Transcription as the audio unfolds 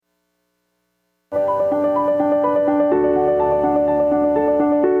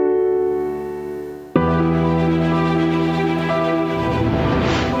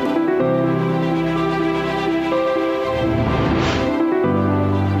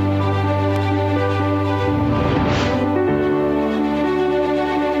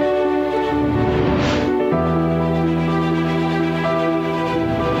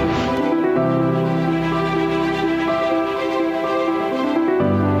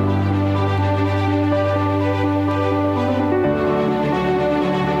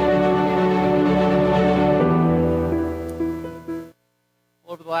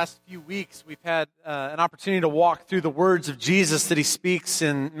weeks, we've had an opportunity to walk through the words of Jesus that he speaks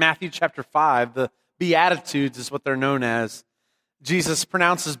in Matthew chapter 5. The Beatitudes is what they're known as. Jesus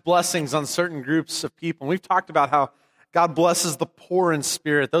pronounces blessings on certain groups of people. And we've talked about how God blesses the poor in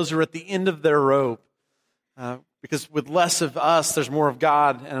spirit, those who are at the end of their rope. Because with less of us, there's more of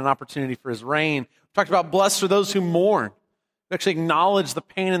God and an opportunity for his reign. We've talked about blessed are those who mourn, who actually acknowledge the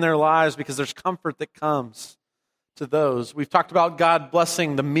pain in their lives because there's comfort that comes to those. We've talked about God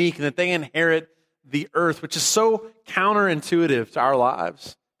blessing the meek and that they inherit the earth, which is so counterintuitive to our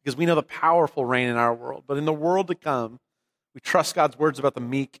lives because we know the powerful reign in our world. But in the world to come, we trust God's words about the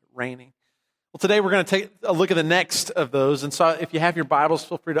meek reigning. Well, today we're going to take a look at the next of those. And so if you have your Bibles,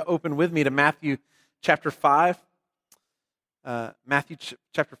 feel free to open with me to Matthew chapter 5. Matthew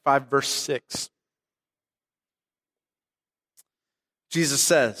chapter 5, verse 6. Jesus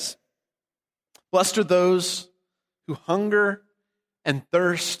says, "Blessed are those who hunger and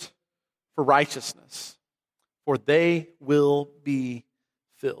thirst for righteousness, for they will be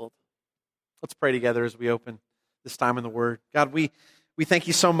filled." Let's pray together as we open this time in the Word. God, we thank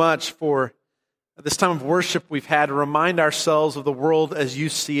you so much for this time of worship we've had to remind ourselves of the world as you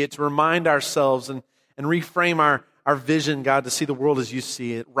see it, to remind ourselves and reframe our vision, God, to see the world as you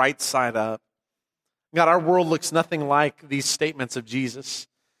see it, right side up. God, our world looks nothing like these statements of Jesus.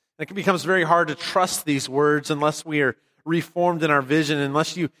 And it becomes very hard to trust these words unless we are reformed in our vision,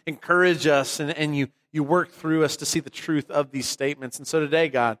 unless you encourage us and you work through us to see the truth of these statements. And so today,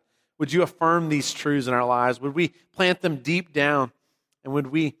 God, would you affirm these truths in our lives? Would we plant them deep down? And would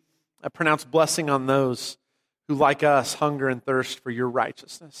we pronounce blessing on those who, like us, hunger and thirst for your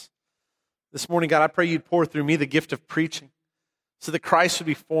righteousness? This morning, God, I pray you'd pour through me the gift of preaching so that Christ would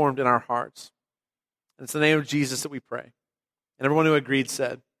be formed in our hearts. And it's in the name of Jesus that we pray. And everyone who agreed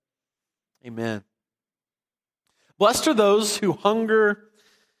said, amen. Blessed are those who hunger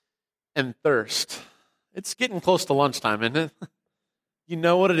and thirst. It's getting close to lunchtime, isn't it? You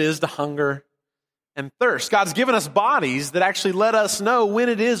know what it is to hunger and thirst. God's given us bodies that actually let us know when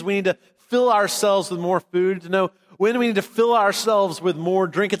it is we need to fill ourselves with more food, to know when we need to fill ourselves with more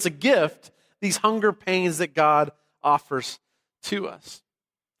drink. It's a gift, these hunger pains that God offers to us.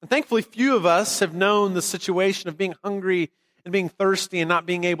 And thankfully, few of us have known the situation of being hungry and being thirsty and not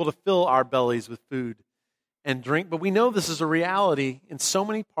being able to fill our bellies with food and drink. But we know this is a reality in so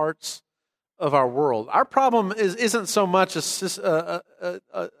many parts of our world. Our problem isn't so much a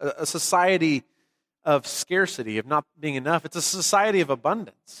society of scarcity, of not being enough. It's a society of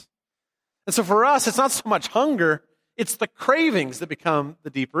abundance. And so for us, it's not so much hunger, it's the cravings that become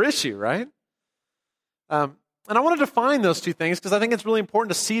the deeper issue, right? And I want to define those two things because I think it's really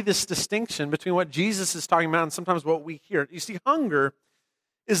important to see this distinction between what Jesus is talking about and sometimes what we hear. You see, hunger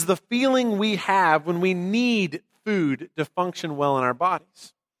is the feeling we have when we need food to function well in our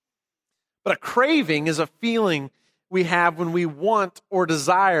bodies. But a craving is a feeling we have when we want or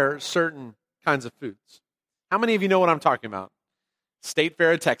desire certain kinds of foods. How many of you know what I'm talking about? State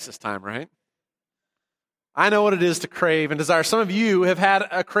Fair of Texas time, right? I know what it is to crave and desire. Some of you have had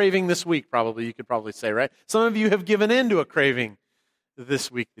a craving this week, probably, you could probably say, right? Some of you have given in to a craving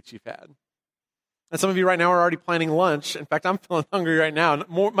this week that you've had. And some of you right now are already planning lunch. In fact, I'm feeling hungry right now,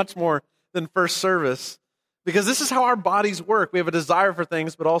 much more than first service, because this is how our bodies work. We have a desire for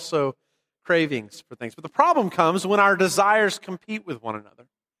things, but also cravings for things. But the problem comes when our desires compete with one another.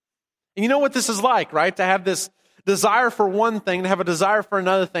 And you know what this is like, right? To have this desire for one thing, to have a desire for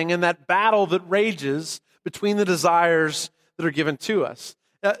another thing, and that battle that rages between the desires that are given to us.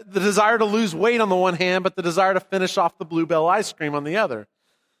 The desire to lose weight on the one hand, but the desire to finish off the Bluebell ice cream on the other.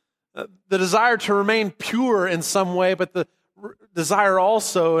 The desire to remain pure in some way, but the desire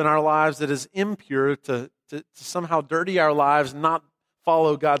also in our lives that is impure to somehow dirty our lives, not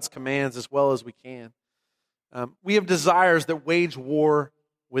follow God's commands as well as we can. We have desires that wage war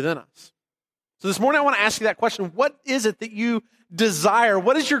within us. So this morning I want to ask you that question. What is it that you desire?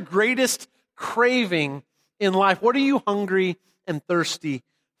 What is your greatest craving in life? What are you hungry and thirsty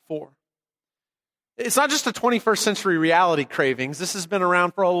for? It's not just a 21st century reality, cravings. This has been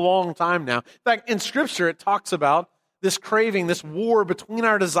around for a long time now. In fact, in Scripture, it talks about this craving, this war between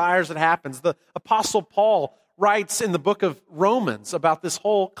our desires that happens. The Apostle Paul writes in the book of Romans about this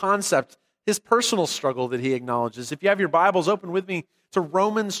whole concept, his personal struggle that he acknowledges. If you have your Bibles, open with me to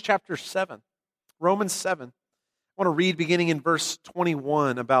Romans chapter 7. Romans 7. I want to read beginning in verse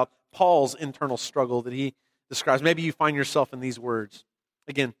 21 about Paul's internal struggle that he describes. Maybe you find yourself in these words.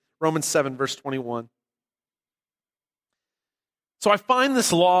 Again, Romans 7, verse 21. "So I find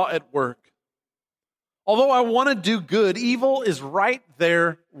this law at work. Although I want to do good, evil is right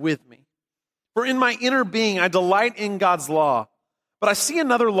there with me. For in my inner being I delight in God's law, But I see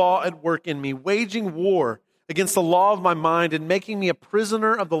another law at work in me, waging war against the law of my mind and making me a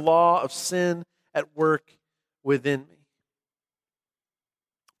prisoner of the law of sin at work within me.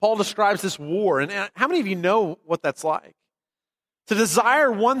 Paul describes this war, and how many of you know what that's like? To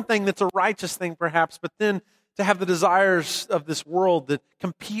desire one thing that's a righteous thing perhaps, but then to have the desires of this world that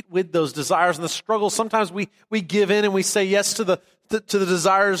compete with those desires and the struggle. Sometimes we give in and we say yes to the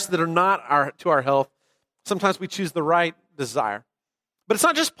desires that are not to our health. Sometimes we choose the right desire. But it's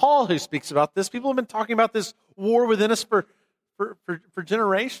not just Paul who speaks about this. People have been talking about this war within us for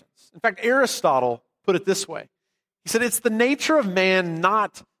generations. In fact, Aristotle put it this way. He said, it's the nature of man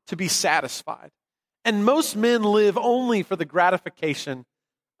not to be satisfied. And most men live only for the gratification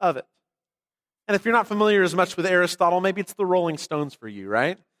of it. And if you're not familiar as much with Aristotle, maybe it's the Rolling Stones for you,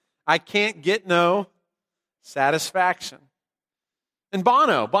 right? I can't get no satisfaction. And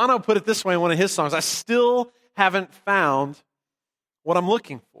Bono put it this way in one of his songs, I still haven't found what I'm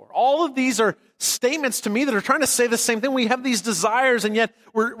looking for. All of these are statements to me that are trying to say the same thing. We have these desires, and yet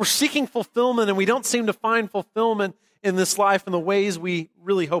we're seeking fulfillment, and we don't seem to find fulfillment in this life in the ways we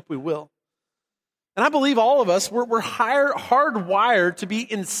really hope we will. And I believe all of us, we're hardwired to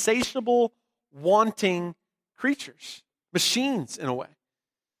be insatiable, wanting creatures, machines in a way.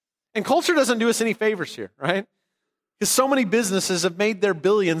 And culture doesn't do us any favors here, right? Because so many businesses have made their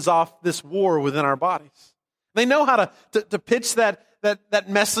billions off this war within our bodies. They know how to pitch that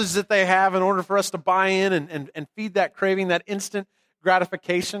message that they have in order for us to buy in and feed that craving, that instant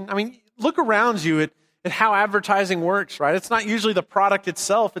gratification. I mean, look around you at how advertising works, right? It's not usually the product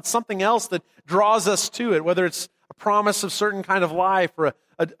itself. It's something else that draws us to it, whether it's a promise of certain kind of life or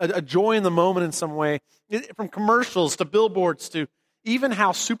a joy in the moment in some way. From commercials to billboards to even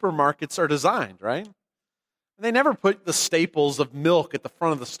how supermarkets are designed, right? They never put the staples of milk at the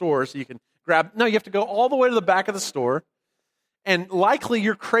front of the store so you can grab. No, you have to go all the way to the back of the store. And likely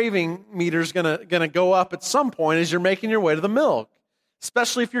your craving meter's gonna go up at some point as you're making your way to the milk,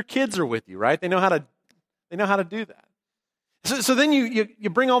 especially if your kids are with you, right? They know how to do that. So then you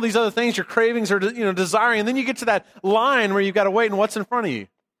bring all these other things, your cravings are desiring, and then you get to that line where you've got to wait, and what's in front of you?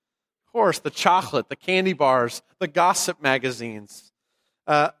 Of course, the chocolate, the candy bars, the gossip magazines.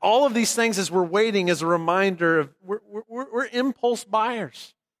 All of these things as we're waiting as a reminder of we're impulse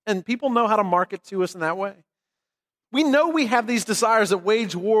buyers, and people know how to market to us in that way. We know we have these desires that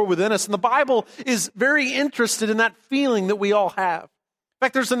wage war within us, and the Bible is very interested in that feeling that we all have. In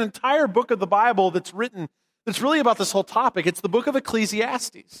fact, there's an entire book of the Bible that's written that's really about this whole topic. It's the book of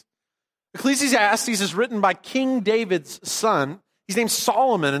Ecclesiastes. Ecclesiastes is written by King David's son. He's named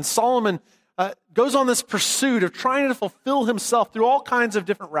Solomon, and Solomon goes on this pursuit of trying to fulfill himself through all kinds of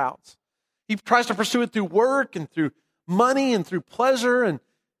different routes. He tries to pursue it through work and through money and through pleasure, and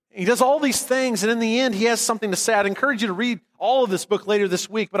he does all these things, and in the end, he has something to say. I'd encourage you to read all of this book later this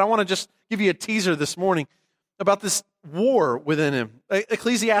week, but I want to just give you a teaser this morning about this war within him.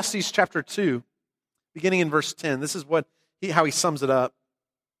 Ecclesiastes chapter 2, beginning in verse 10. This is how he sums it up.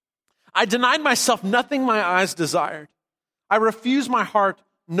 I denied myself nothing my eyes desired. I refused my heart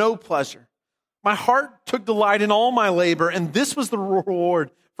no pleasure. My heart took delight in all my labor, and this was the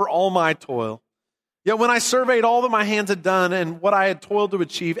reward for all my toil. Yet when I surveyed all that my hands had done and what I had toiled to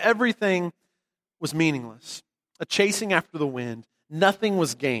achieve, everything was meaningless, a chasing after the wind. Nothing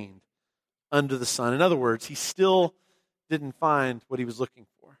was gained under the sun. In other words, he still didn't find what he was looking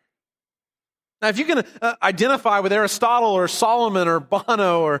for. Now, if you can identify with Aristotle or Solomon or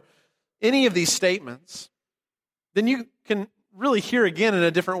Bono or any of these statements, then you can really hear again in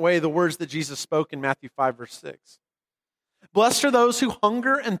a different way the words that Jesus spoke in Matthew 5, verse 6. Blessed are those who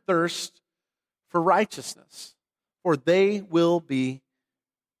hunger and thirst for righteousness, for they will be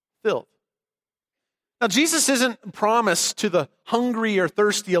filled. Now, Jesus isn't promised to the hungry or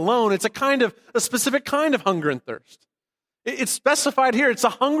thirsty alone. It's a specific kind of hunger and thirst. It's specified here. It's a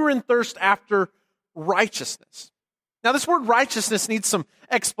hunger and thirst after righteousness. Now, this word righteousness needs some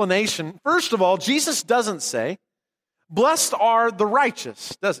explanation. First of all, Jesus doesn't say, blessed are the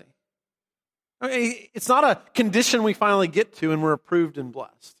righteous, does he? I mean, it's not a condition we finally get to and we're approved and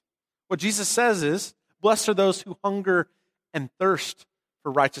blessed. What Jesus says is, blessed are those who hunger and thirst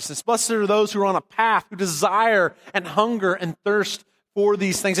for righteousness. Blessed are those who are on a path, who desire and hunger and thirst for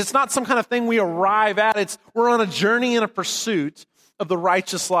these things. It's not some kind of thing we arrive at. We're on a journey and a pursuit of the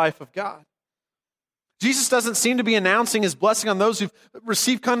righteous life of God. Jesus doesn't seem to be announcing his blessing on those who've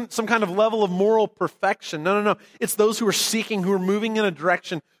received some kind of level of moral perfection. No. It's those who are seeking, who are moving in a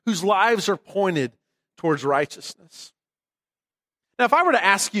direction, whose lives are pointed towards righteousness. Now, if I were to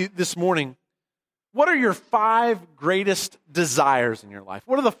ask you this morning, what are your 5 greatest desires in your life?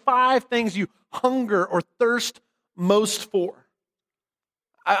 What are the 5 things you hunger or thirst most for?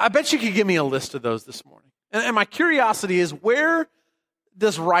 I bet you could give me a list of those this morning. And my curiosity is, where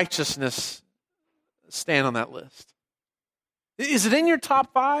does righteousness stand on that list? Is it in your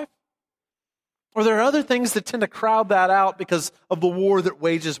top 5? Or there are other things that tend to crowd that out because of the war that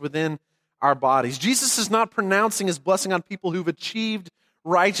wages within our bodies? Jesus is not pronouncing his blessing on people who've achieved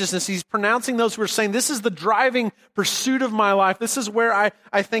righteousness. He's pronouncing those who are saying, this is the driving pursuit of my life. This is where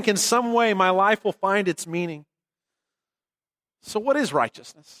I think in some way my life will find its meaning. So what is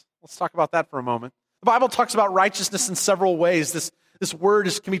righteousness? Let's talk about that for a moment. The Bible talks about righteousness in several ways. This word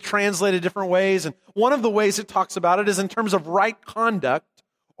can be translated different ways, and one of the ways it talks about it is in terms of right conduct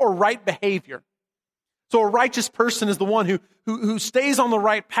or right behavior. So a righteous person is the one who stays on the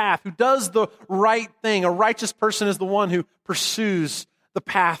right path, who does the right thing. A righteous person is the one who pursues the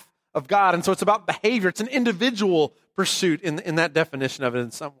path of God. And so it's about behavior. It's an individual pursuit in that definition of it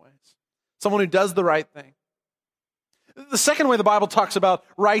in some ways. Someone who does the right thing. The second way the Bible talks about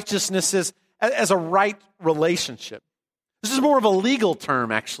righteousness is as a right relationship. This is more of a legal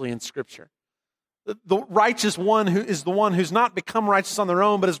term, actually, in Scripture. The righteous one who is the one who's not become righteous on their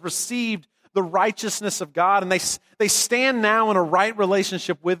own, but has received the righteousness of God, and they stand now in a right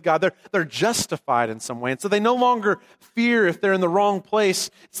relationship with God. They're justified in some way, and so they no longer fear if they're in the wrong place.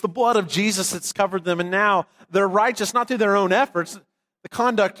 It's the blood of Jesus that's covered them, and now they're righteous, not through their own efforts. The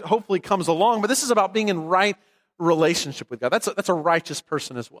conduct hopefully comes along, but this is about being in right relationship with God. That's a righteous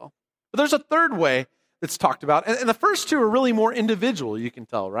person as well. But there's a third way that's talked about, and the first two are really more individual, you can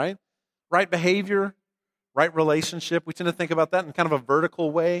tell, right? Right behavior, right relationship. We tend to think about that in kind of a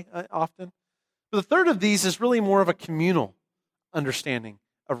vertical way often. But the third of these is really more of a communal understanding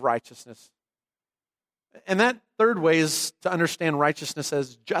of righteousness. And that third way is to understand righteousness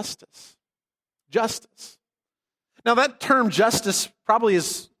as justice. Justice. Now that term justice probably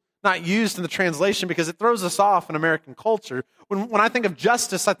is not used in the translation because it throws us off in American culture. When I think of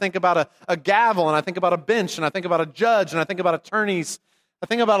justice, I think about a gavel, and I think about a bench, and I think about a judge, and I think about attorneys. I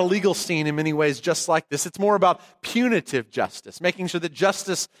think about a legal scene in many ways just like this. It's more about punitive justice, making sure that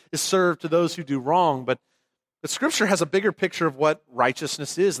justice is served to those who do wrong. But Scripture has a bigger picture of what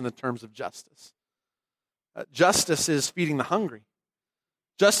righteousness is in the terms of justice. Justice is feeding the hungry.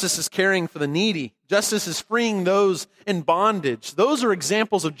 Justice is caring for the needy. Justice is freeing those in bondage. Those are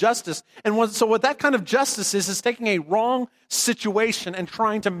examples of justice. And so what that kind of justice is taking a wrong situation and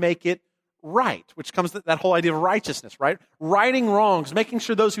trying to make it right, which comes to that whole idea of righteousness, right? Righting wrongs, making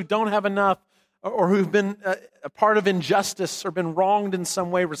sure those who don't have enough or who've been a part of injustice or been wronged in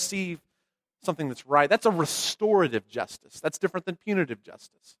some way receive something that's right. That's a restorative justice. That's different than punitive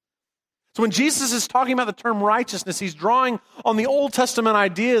justice. So when Jesus is talking about the term righteousness, he's drawing on the Old Testament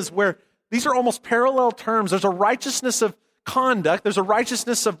ideas where these are almost parallel terms. There's a righteousness of conduct. There's a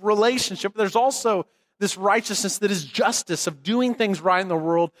righteousness of relationship. There's also this righteousness that is justice, of doing things right in the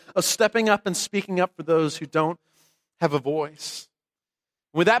world, of stepping up and speaking up for those who don't have a voice.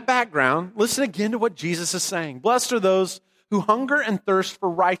 With that background, listen again to what Jesus is saying. Blessed are those who hunger and thirst for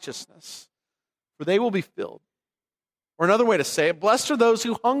righteousness, for they will be filled. Or another way to say it, blessed are those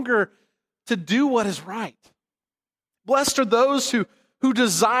who hunger to do what is right. Blessed are those who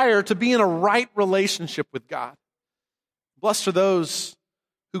desire to be in a right relationship with God. Blessed are those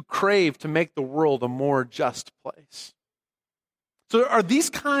who crave to make the world a more just place. So are these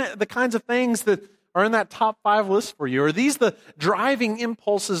the kinds of things that are in that top 5 list for you? Are these the driving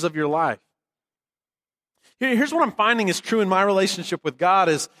impulses of your life? Here's what I'm finding is true in my relationship with God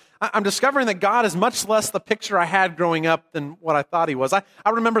is I'm discovering that God is much less the picture I had growing up than what I thought he was. I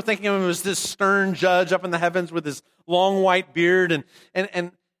remember thinking of him as this stern judge up in the heavens with his long white beard,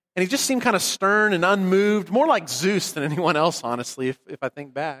 and he just seemed kind of stern and unmoved, more like Zeus than anyone else, honestly, if I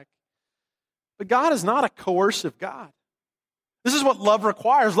think back. But God is not a coercive God. This is what love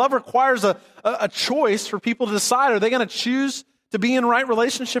requires. Love requires a choice for people to decide, are they going to choose to be in right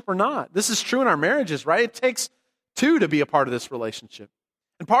relationship or not? This is true in our marriages, right? It takes two to be a part of this relationship.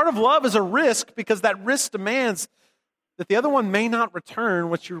 And part of love is a risk because that risk demands that the other one may not return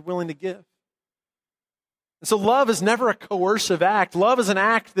what you're willing to give. And so love is never a coercive act. Love is an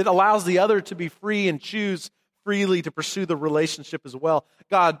act that allows the other to be free and choose freely to pursue the relationship as well.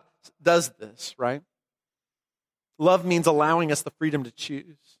 God does this, right? Love means allowing us the freedom to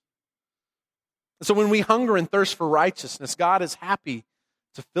choose. And so when we hunger and thirst for righteousness, God is happy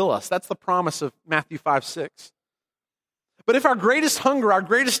to fill us. That's the promise of Matthew 5:6. But if our greatest hunger, our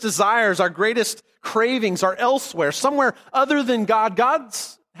greatest desires, our greatest cravings are elsewhere, somewhere other than God,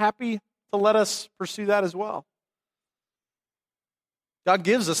 God's happy to let us pursue that as well. God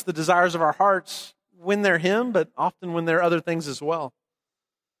gives us the desires of our hearts when they're Him, but often when they're other things as well.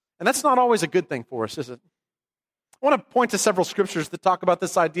 And that's not always a good thing for us, is it? I want to point to several scriptures that talk about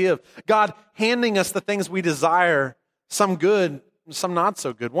this idea of God handing us the things we desire, some good, some not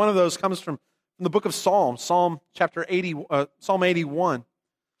so good. One of those comes from the book of Psalms, Psalm 81.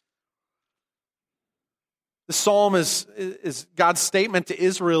 The psalm is God's statement to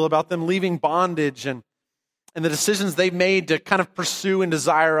Israel about them leaving bondage and the decisions they've made to kind of pursue and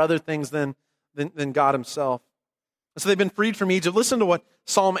desire other things than God himself. So they've been freed from Egypt. Listen to what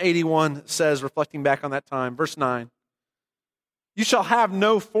Psalm 81 says, reflecting back on that time. Verse 9. You shall have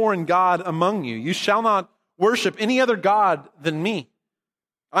no foreign god among you. You shall not worship any other god than me.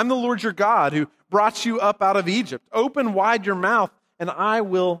 I'm the Lord your God who brought you up out of Egypt. Open wide your mouth and I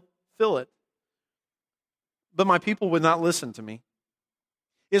will fill it. But my people would not listen to me.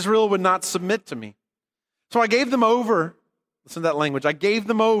 Israel would not submit to me. So I gave them over, listen to that language, I gave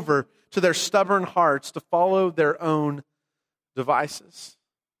them over to their stubborn hearts to follow their own devices.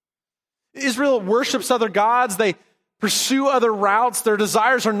 Israel worships other gods. They pursue other routes. Their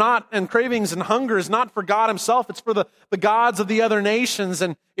desires are not, and cravings and hunger is not for God himself. It's for the gods of the other nations,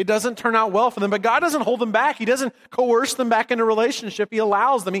 and it doesn't turn out well for them. But God doesn't hold them back. He doesn't coerce them back into relationship. He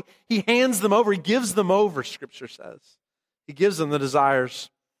allows them. He hands them over. He gives them over, Scripture says. He gives them the desires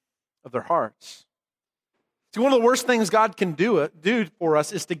of their hearts. See, one of the worst things God can do for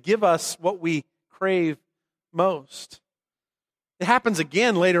us is to give us what we crave most. It happens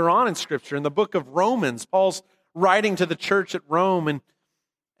again later on in Scripture. In the book of Romans, Paul's writing to the church at Rome, and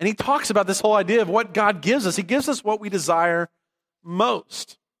he talks about this whole idea of what God gives us. He gives us what we desire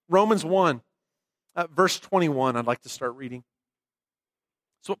most. Romans 1, verse 21, I'd like to start reading.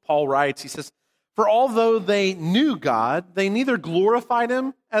 That's what Paul writes. He says, for although they knew God, they neither glorified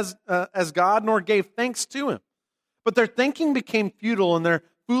him as God nor gave thanks to him. But their thinking became futile and their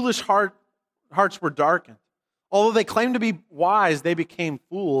foolish hearts were darkened. Although they claimed to be wise, they became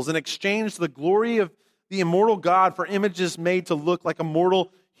fools and exchanged the glory of the immortal God for images made to look like a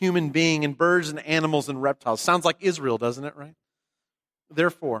mortal human being and birds and animals and reptiles. Sounds like Israel, doesn't it, right?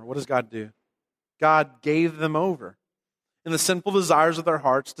 Therefore, what does God do? God gave them over in the sinful desires of their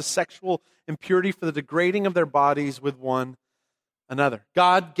hearts to sexual impurity for the degrading of their bodies with one another.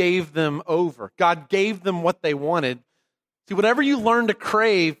 God gave them over. God gave them what they wanted. See, whatever you learn to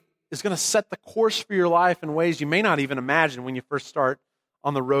crave is going to set the course for your life in ways you may not even imagine when you first start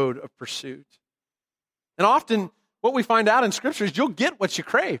on the road of pursuit. And often, what we find out in Scripture is you'll get what you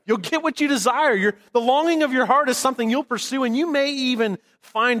crave. You'll get what you desire. The longing of your heart is something you'll pursue, and you may even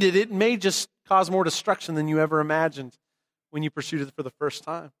find it. It may just cause more destruction than you ever imagined when you pursued it for the first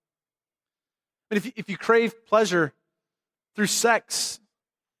time. But if you crave pleasure through sex,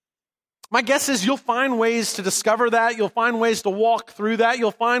 my guess is you'll find ways to discover that. You'll find ways to walk through that.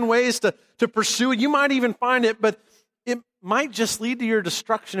 You'll find ways to pursue it. You might even find it, but it might just lead to your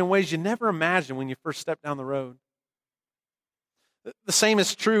destruction in ways you never imagined when you first stepped down the road. The same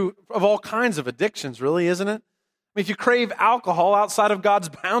is true of all kinds of addictions, really, isn't it? I mean, if you crave alcohol outside of God's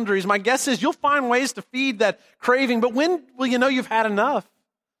boundaries, my guess is you'll find ways to feed that craving, but when will you know you've had enough?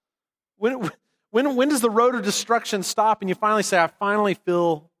 When does the road of destruction stop and you finally say, I finally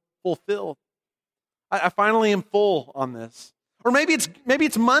feel fulfilled? I finally am full on this. Or maybe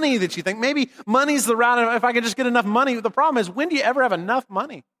it's money that you think. Maybe money's the route. If I can just get enough money. The problem is, when do you ever have enough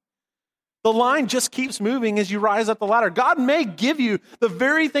money? The line just keeps moving as you rise up the ladder. God may give you the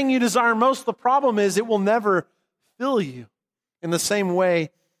very thing you desire most. The problem is it will never fill you in the same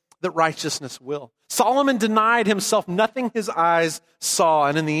way that righteousness will. Solomon denied himself nothing his eyes saw.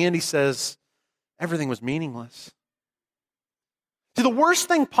 And in the end, he says, everything was meaningless. See, the worst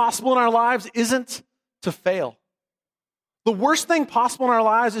thing possible in our lives isn't to fail. The worst thing possible in our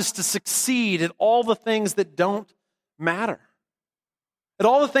lives is to succeed at all the things that don't matter. At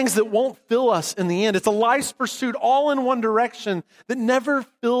all the things that won't fill us in the end. It's a life's pursuit all in one direction that never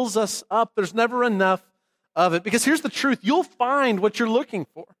fills us up. There's never enough of it. Because here's the truth. You'll find what you're looking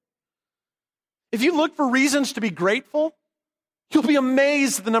for. If you look for reasons to be grateful, you'll be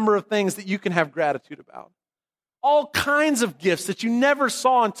amazed at the number of things that you can have gratitude about. All kinds of gifts that you never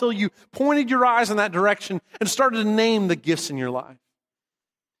saw until you pointed your eyes in that direction and started to name the gifts in your life.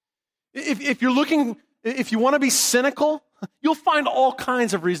 If you want to be cynical, you'll find all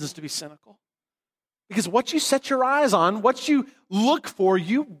kinds of reasons to be cynical. Because what you set your eyes on, what you look for,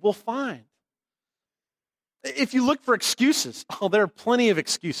 you will find. If you look for excuses, there are plenty of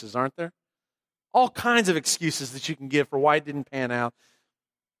excuses, aren't there? All kinds of excuses that you can give for why it didn't pan out.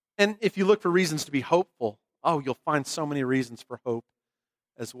 And if you look for reasons to be hopeful, you'll find so many reasons for hope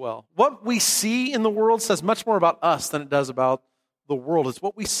as well. What we see in the world says much more about us than it does about the world. It's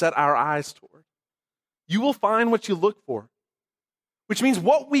what we set our eyes toward. You will find what you look for. which means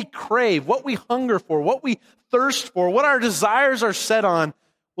what we crave, what we hunger for, what we thirst for, what our desires are set on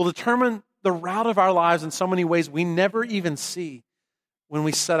will determine the route of our lives in so many ways we never even see when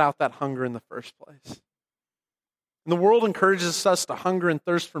we set out that hunger in the first place. And the world encourages us to hunger and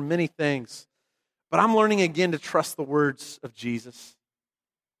thirst for many things, but I'm learning again to trust the words of Jesus.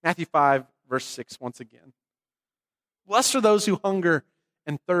 Matthew 5, verse 6, once again. Blessed are those who hunger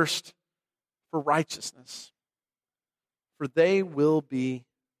and thirst for righteousness, for they will be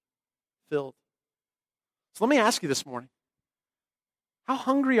filled. So let me ask you this morning, how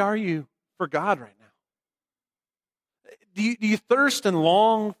hungry are you for God right now? Do you thirst and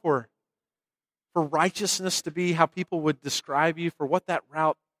long for righteousness to be how people would describe you, for what that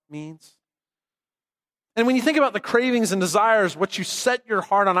route means? And when you think about the cravings and desires, what you set your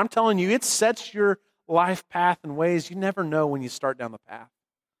heart on, I'm telling you, it sets your life path in ways you never know when you start down the path.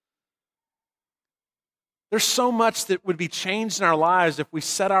 There's so much that would be changed in our lives if we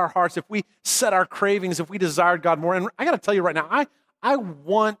set our hearts, if we set our cravings, if we desired God more. And I got to tell you right now, I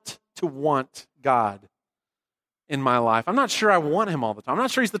want to want God in my life. I'm not sure I want him all the time. I'm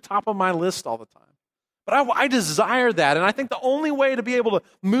not sure he's the top of my list all the time. But I desire that, and I think the only way to be able to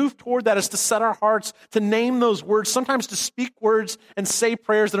move toward that is to set our hearts, to name those words, sometimes to speak words and say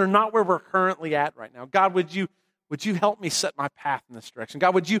prayers that are not where we're currently at right now. God, would you help me set my path in this direction?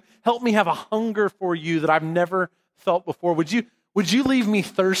 God, would you help me have a hunger for you that I've never felt before? Would you leave me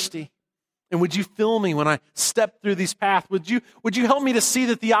thirsty? And would you fill me when I step through these paths? Would you help me to see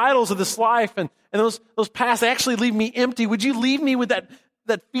that the idols of this life and those paths actually leave me empty? Would you leave me with that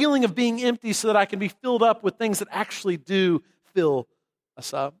feeling of being empty so that I can be filled up with things that actually do fill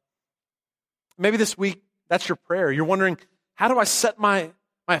us up? Maybe this week, that's your prayer. You're wondering, how do I set my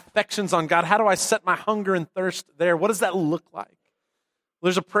affections on God? How do I set my hunger and thirst there? What does that look like? Well,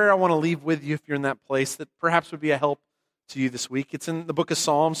 there's a prayer I want to leave with you if you're in that place that perhaps would be a help to you this week. It's in the book of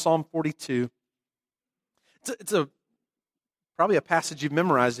Psalms, Psalm 42. It's probably a passage you've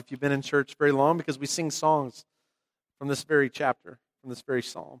memorized if you've been in church very long, because we sing songs from this very chapter, from this very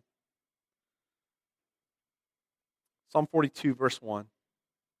psalm. Psalm 42, verse 1.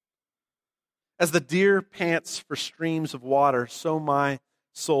 As the deer pants for streams of water, so my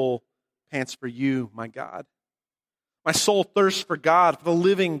soul pants for you, my God. My soul thirsts for God, for the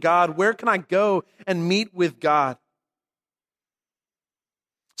living God. Where can I go and meet with God?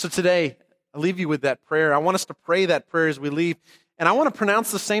 So today, I leave you with that prayer. I want us to pray that prayer as we leave. And I want to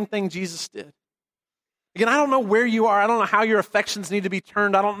pronounce the same thing Jesus did. Again, I don't know where you are. I don't know how your affections need to be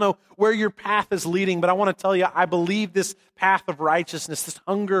turned. I don't know where your path is leading. But I want to tell you, I believe this path of righteousness, this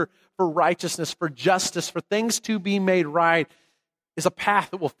hunger for righteousness, for justice, for things to be made right, is a path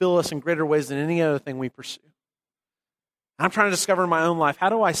that will fill us in greater ways than any other thing we pursue. I'm trying to discover in my own life, how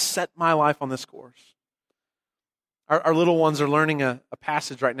do I set my life on this course? Our little ones are learning a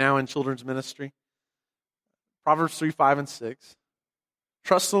passage right now in children's ministry. Proverbs 3, 5, and 6.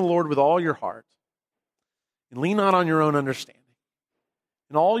 Trust in the Lord with all your heart, and lean not on your own understanding.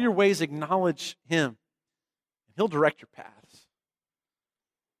 In all your ways acknowledge him, and he'll direct your paths.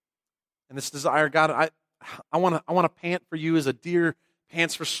 And this desire, God, I want to pant for you as a deer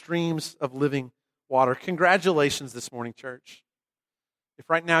pants for streams of living water. Congratulations this morning, church. If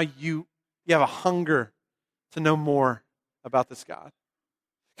right now you have a hunger to know more about this God.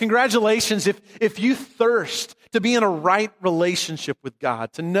 Congratulations if you thirst to be in a right relationship with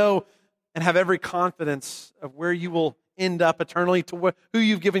God, to know and have every confidence of where you will end up eternally, to who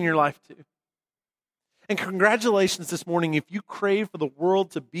you've given your life to. And congratulations this morning if you crave for the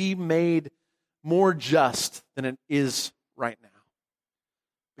world to be made more just than it is right now.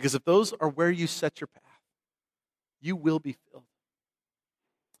 Because if those are where you set your path, you will be filled.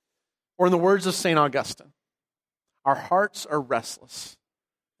 Or in the words of St. Augustine, our hearts are restless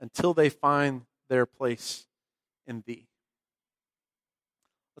until they find their place in thee.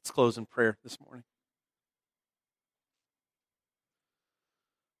 Let's close in prayer this morning.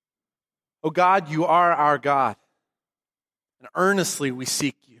 Oh God, you are our God, and earnestly we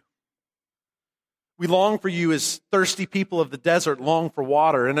seek you. We long for you as thirsty people of the desert long for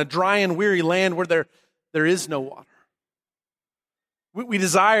water, in a dry and weary land where there is no water. We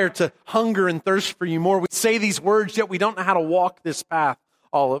desire to hunger and thirst for you more. We say these words, yet we don't know how to walk this path,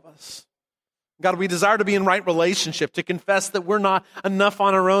 all of us. God, we desire to be in right relationship, to confess that we're not enough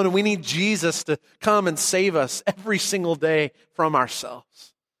on our own, and we need Jesus to come and save us every single day from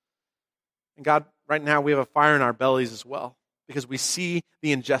ourselves. And God, right now we have a fire in our bellies as well, because we see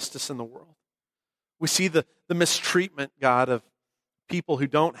the injustice in the world. We see the mistreatment, God, of people who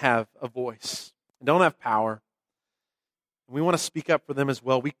don't have a voice and don't have power. And we want to speak up for them as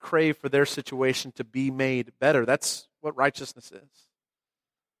well. We crave for their situation to be made better. That's what righteousness is.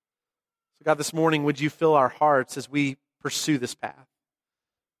 So God, this morning, would you fill our hearts as we pursue this path?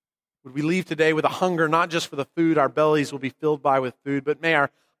 Would we leave today with a hunger, not just for the food our bellies will be filled by with food, but may our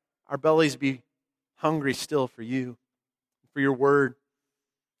bellies be hungry still for you, for your word,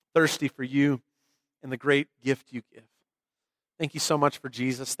 thirsty for you and the great gift you give. Thank you so much for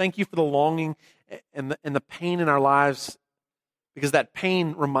Jesus. Thank you for the longing and the pain in our lives, because that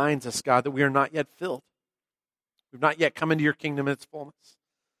pain reminds us, God, that we are not yet filled. We've not yet come into your kingdom in its fullness.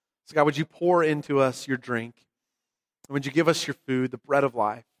 So God, would you pour into us your drink? And would you give us your food, the bread of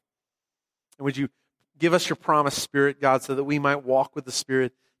life? And would you give us your promised Spirit, God, so that we might walk with the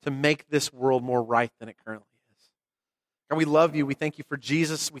Spirit to make this world more right than it currently is. God, we love you. We thank you for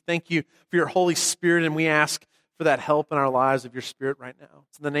Jesus. We thank you for your Holy Spirit, and we ask for that help in our lives of your Spirit right now.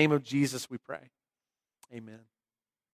 It's in the name of Jesus we pray. Amen.